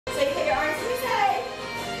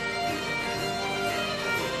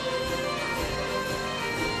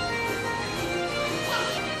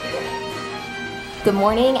Good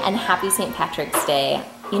morning and happy St. Patrick's Day.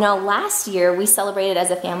 You know, last year we celebrated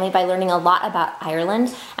as a family by learning a lot about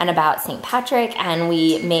Ireland and about St. Patrick, and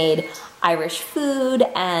we made Irish food,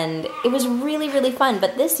 and it was really, really fun.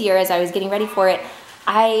 But this year, as I was getting ready for it,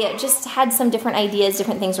 I just had some different ideas,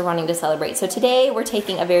 different things we're wanting to celebrate. So today we're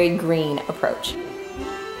taking a very green approach.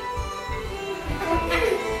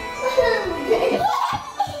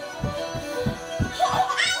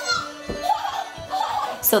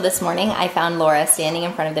 So this morning I found Laura standing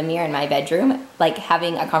in front of the mirror in my bedroom, like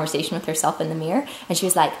having a conversation with herself in the mirror, and she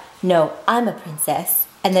was like, "No, I'm a princess."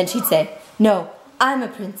 And then she'd say, "No, I'm a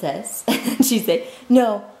princess." And she'd say,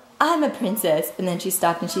 "No, I'm a princess." And then she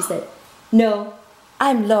stopped and she said, "No,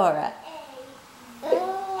 I'm Laura."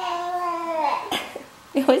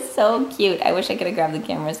 It was so cute. I wish I could have grabbed the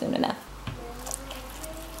camera soon enough.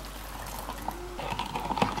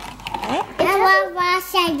 I want to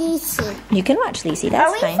watch Elise. You can watch Lisi,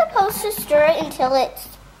 that's fine. Are we supposed to stir it until it's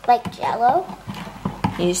like Jello?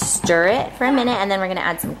 You stir it for a minute and then we're gonna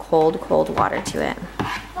add some cold water to it.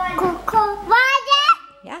 Cold water?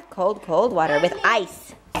 Yeah, cold water with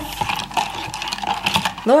ice.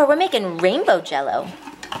 Laura, we're making rainbow jello.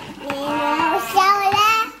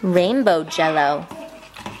 Rainbow jello.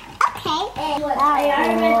 Okay.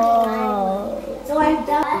 So I'm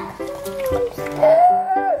done.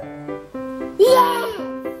 Yeah.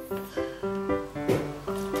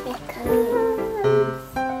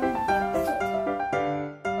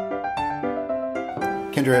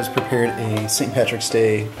 Kendra has prepared a St. Patrick's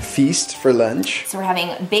Day feast for lunch. So we're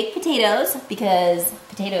having baked potatoes because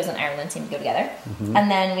potatoes and Ireland seem to go together.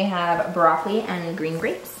 And then we have broccoli and green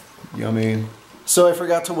grapes. Yummy. So I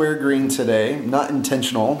forgot to wear green today, not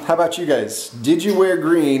intentional. How about you guys? Did you wear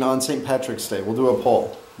green on St. Patrick's Day? We'll do a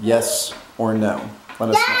poll. Yes or no. Let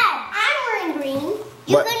us know. Dad, I'm wearing green.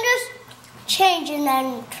 You What? can just change and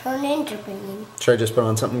then turn into green. Should I just put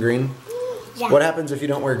on something green? Yeah. What happens if you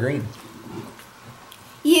don't wear green?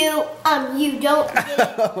 You don't get it.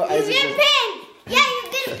 You Isaac get just- pinned. Yeah, you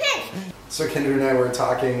get pinned. So Kendra and I were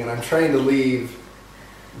talking and I'm trying to leave,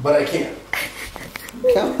 but I can't.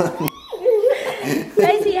 Come on.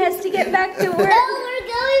 Guys, he has to get back to work. No, we're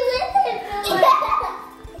going with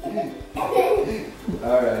him.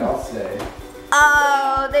 Alright, I'll stay.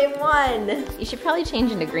 Oh, they won. You should probably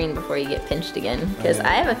change into green before you get pinched again, because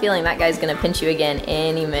I have a feeling that guy's gonna pinch you again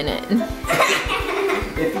any minute.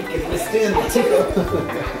 If you can withstand the tickle.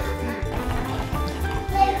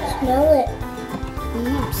 Smell it.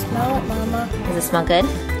 Smell it, Mama. Does it smell good?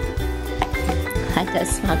 That does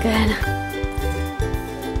smell good.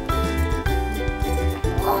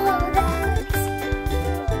 Oh,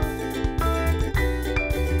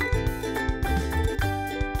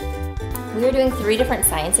 We are doing 3 different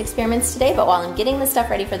science experiments today, but while I'm getting the stuff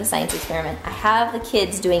ready for the science experiment, I have the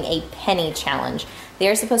kids doing a penny challenge. They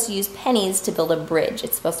are supposed to use pennies to build a bridge.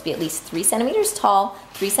 It's supposed to be at least 3 centimeters tall,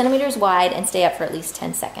 3 centimeters wide, and stay up for at least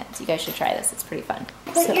 10 seconds. You guys should try this, it's pretty fun.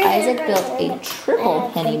 So Isaac built a triple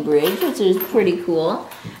penny bridge, which is pretty cool.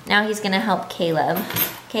 Now he's gonna help Caleb.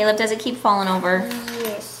 Caleb, does it keep falling over?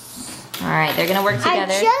 yes. All right, they're gonna work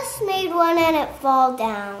together. I just made one and it fall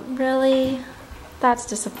down. Really? That's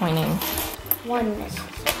disappointing. One missed.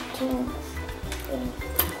 2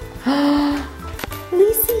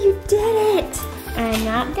 Lisa, you did it! I'm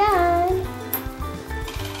not done.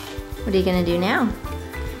 What are you gonna do now?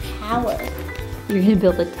 Tower. You're gonna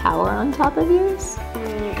build a tower on top of yours?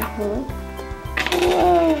 Whoa.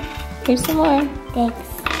 Here's some more. Thanks.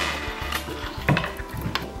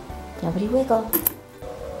 Nobody wiggle.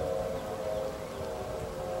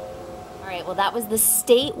 All right, well that was the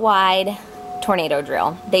statewide tornado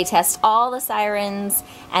drill. They test all the sirens,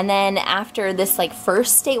 and then after this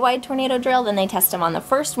first statewide tornado drill, then they test them on the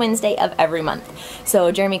first Wednesday of every month.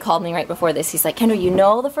 So Jeremy called me right before this. He's like, "Kendra, you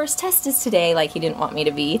know the first test is today." Like, he didn't want me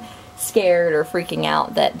to be scared or freaking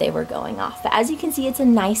out that they were going off. But as you can see, it's a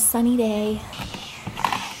nice sunny day.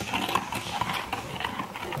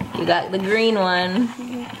 You got the green one.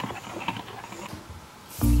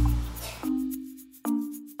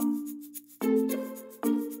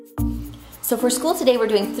 So for school today, we're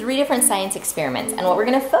doing 3 different science experiments, and what we're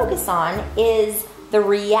gonna focus on is the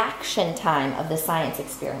reaction time of the science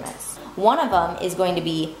experiments. One of them is going to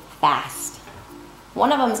be fast.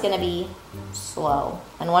 One of them is gonna be slow,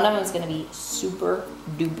 and one of them is gonna be super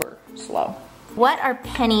duper slow. What are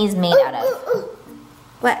pennies made out of?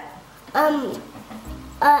 What?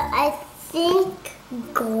 I think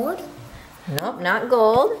gold. Nope, not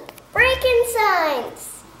gold.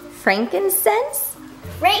 Frankenstein's. Frankincense?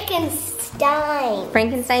 Frankenstein.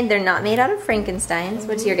 Frankenstein, they're not made out of Frankensteins.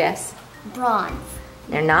 What's your guess? Bronze.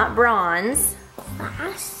 They're not bronze.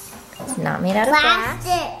 Glass. It's not made out of glass.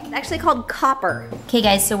 Plastic. It's actually called copper. Okay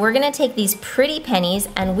guys, so we're gonna take these pretty pennies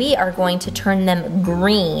and we are going to turn them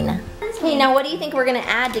green. Okay, now what do you think we're gonna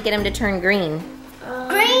add to get them to turn green?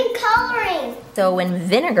 Green coloring. So when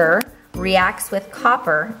vinegar reacts with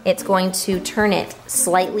copper, it's going to turn it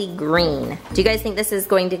slightly green. Do you guys think this is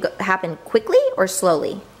going to happen quickly or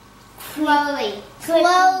slowly? Slowly.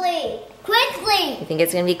 Slowly. Quickly. You think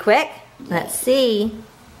it's gonna be quick? Let's see.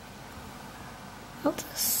 It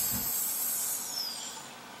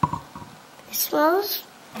smells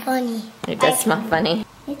funny. It does smell funny.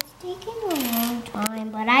 It's taking a long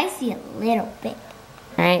time, but I see a little bit.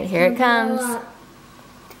 All right, here it comes.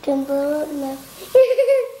 Can blow up now.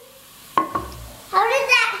 How did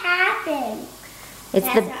that happen? It's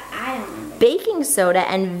That's the what I don't remember. baking soda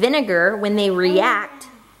and vinegar, when they react,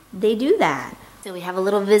 they do that. So we have a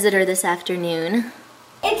little visitor this afternoon.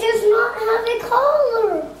 It does not have a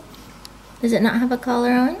collar. Does it not have a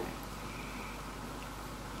collar on?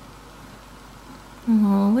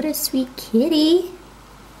 Oh, what a sweet kitty.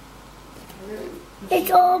 It's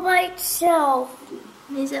all by itself.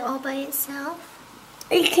 Is it all by itself?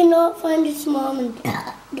 I cannot find its mom and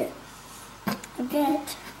dad. I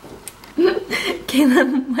bet.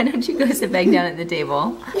 Caleb, why don't you go sit back down at the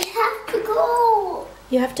table? We have to go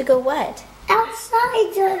You have to go what?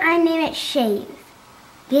 outside. I name it Shave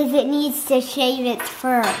because it needs to shave its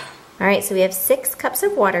fur. All right, so we have 6 cups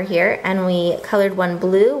of water here, and we colored 1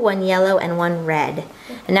 blue, 1 yellow, and 1 red.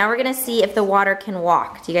 And now we're gonna see if the water can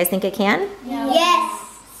walk. Do you guys think it can? Yes.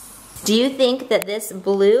 Do you think that this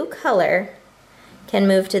blue color can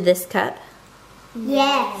move to this cup?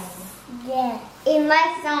 Yes. Yes.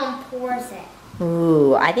 Unless someone pours it.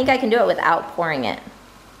 Ooh, I think I can do it without pouring it.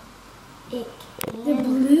 The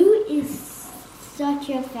blue is such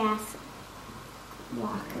a fast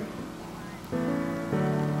walker.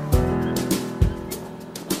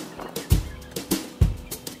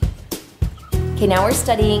 Okay, now we're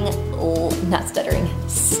studying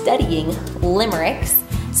limericks.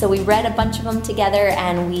 So we read a bunch of them together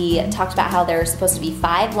and we talked about how they're supposed to be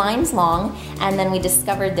 5 lines long, and then we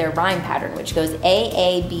discovered their rhyme pattern, which goes A,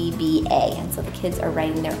 A, B, B, A. And so the kids are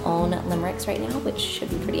writing their own limericks right now, which should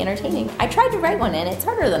be pretty entertaining. I tried to write one and it's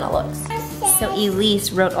harder than it looks. So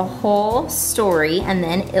Elise wrote a whole story and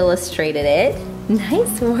then illustrated it.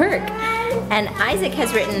 Nice work. And Isaac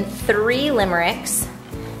has written 3 limericks.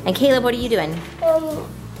 And Caleb, what are you doing?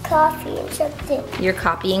 Coffee or something. You're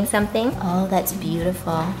copying something? Oh, that's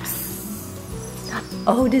beautiful.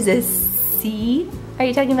 Oh, does a C? Are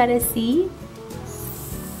you talking about a C?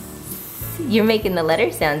 You're making the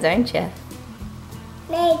letter sounds, aren't you?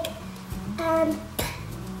 Make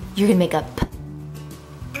You're gonna make a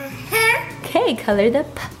P. Okay, color the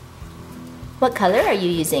P. What color are you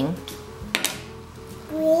using?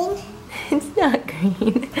 green. It's not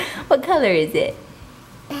green. What color is it?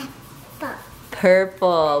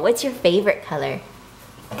 Purple. What's your favorite color?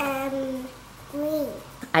 Green.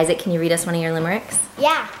 Isaac, can you read us one of your limericks?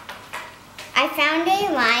 Yeah. I found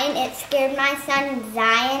a lion. It scared my son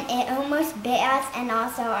Zion. It almost bit us and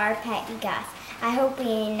also our pet Gus. I hope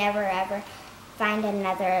we never ever find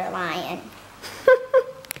another lion.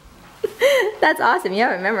 That's awesome. You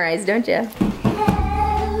have it memorized, don't you?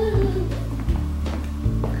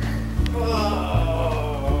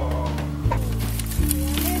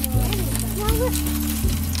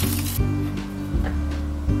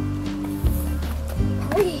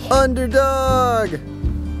 Underdog!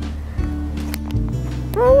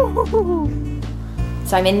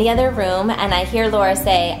 So I'm in the other room and I hear Laura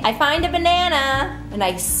say, I find a banana! And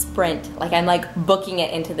I sprint, like I'm like booking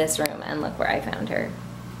it into this room, and look where I found her.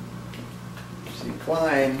 She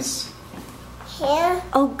climbs. Here.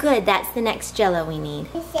 Oh good, that's the next Jello we need.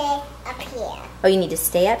 You say up here. Oh, you need to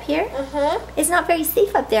stay up here? It's not very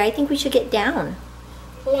safe up there. I think we should get down.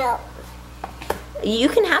 No. You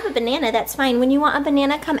can have a banana, that's fine. When you want a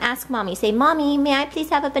banana, come ask Mommy. Say, Mommy, may I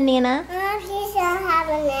please have a banana? Please have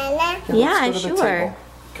a banana. Yeah, Let's go to the sure. table.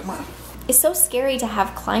 Come on. It's so scary to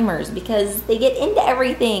have climbers because they get into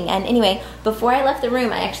everything. And anyway, before I left the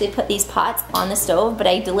room, I actually put these pots on the stove, but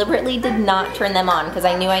I deliberately did not turn them on because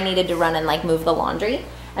I knew I needed to run and like move the laundry.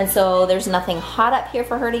 And so there's nothing hot up here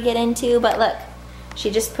for her to get into, but look,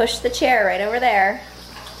 she just pushed the chair right over there,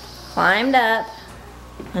 climbed up,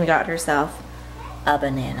 and got herself a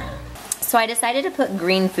banana. So I decided to put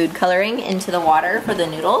green food coloring into the water for the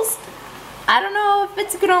noodles. I don't know if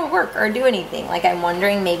it's gonna work or do anything. Like I'm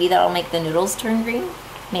wondering maybe that'll make the noodles turn green.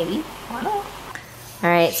 Maybe, I don't know. All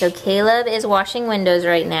right, so Caleb is washing windows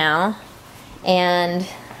right now and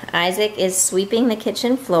Isaac is sweeping the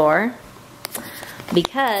kitchen floor.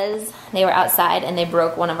 because they were outside and they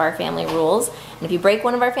broke one of our family rules. And if you break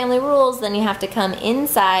one of our family rules, then you have to come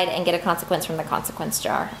inside and get a consequence from the consequence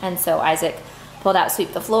jar. And so Isaac pulled out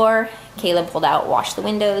sweep the floor, Caleb pulled out wash the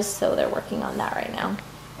windows, so they're working on that right now.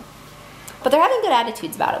 But they're having good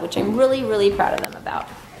attitudes about it, which I'm really, really proud of them about.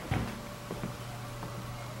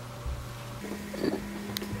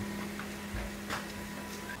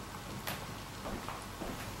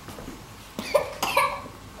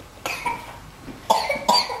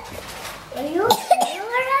 Are you okay,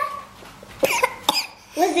 Laura?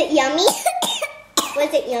 Was it yummy?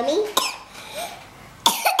 Was it yummy?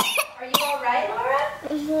 Are you all right,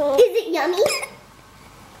 Laura? Is it yummy?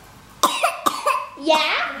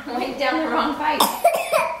 Yeah? I went down the wrong pipe.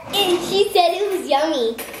 And she said it was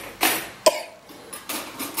yummy.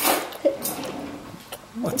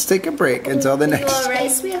 Let's take a break until the next. You all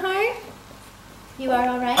right, sweetheart? You are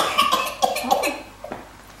all right? Oh.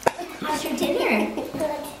 How's your dinner?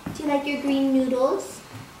 Do you like your green noodles?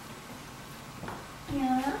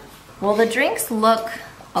 Yeah. Well, the drinks look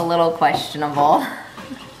a little questionable.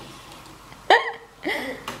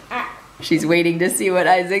 She's waiting to see what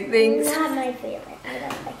Isaac thinks. Not my favorite. I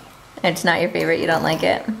don't like it. It's not your favorite, you don't like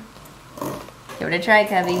it? Give it a try,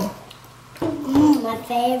 Cubby. My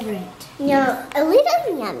favorite. No, a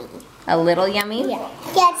little yummy. A little yummy?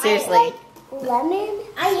 Yeah. Seriously. Like lemon?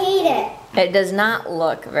 I hate it. It does not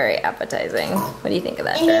look very appetizing. What do you think of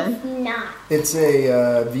that, And Germ? it's not. It's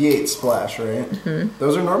a V8 splash, right? Mm-hmm.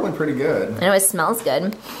 Those are normally pretty good. I know it smells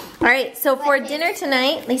good. All right, so for dinner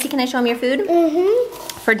tonight, Lacey, can I show them your food?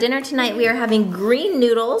 Mm-hmm. For dinner tonight, we are having green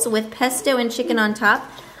noodles with pesto and chicken on top.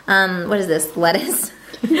 What is this? Lettuce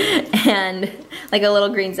and like a little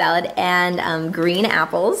green salad and green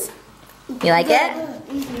apples. You like it?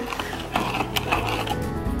 Mm-hmm.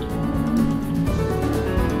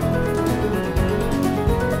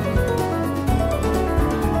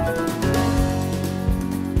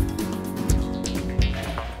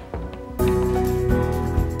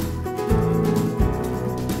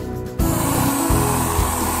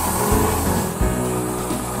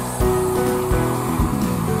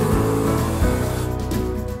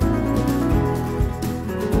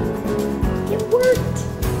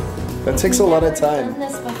 That takes a lot of I've time. done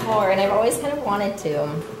this before, and I've always kind of wanted to.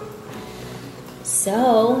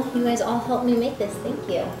 So, you guys all helped me make this. Thank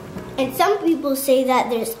you. And some people say that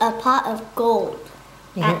there's a pot of gold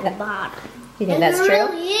You at think the that- bottom. You think that's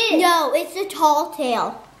true? No, it's a tall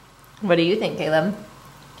tale. What do you think, Caleb?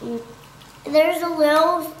 There's a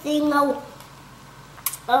little thing of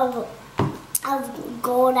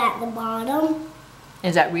gold at the bottom.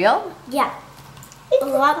 Is that real? Yeah. It's a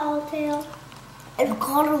tall tale. It's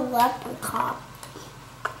called a leprechaun.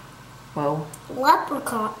 Whoa.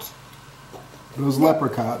 Leprechauns. Those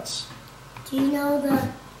leprechauns. Do you know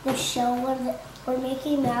the show where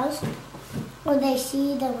Mickey Mouse, where they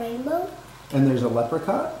see the rainbow? And there's a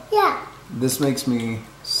leprechaun? Yeah. This makes me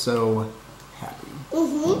so happy.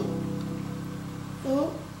 Mm-hmm.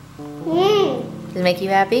 Mm. Does it make you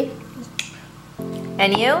happy?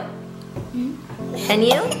 And you? And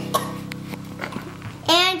you?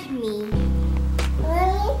 And me.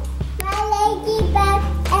 Mommy, my ladybug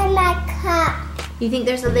and my cup. You think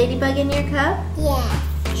there's a ladybug in your cup? Yeah.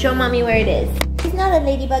 Show mommy where it is. It's not a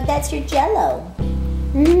ladybug, that's your jello.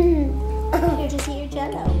 Here, just eat your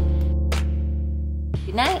jello.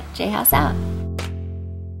 Good night, J House out.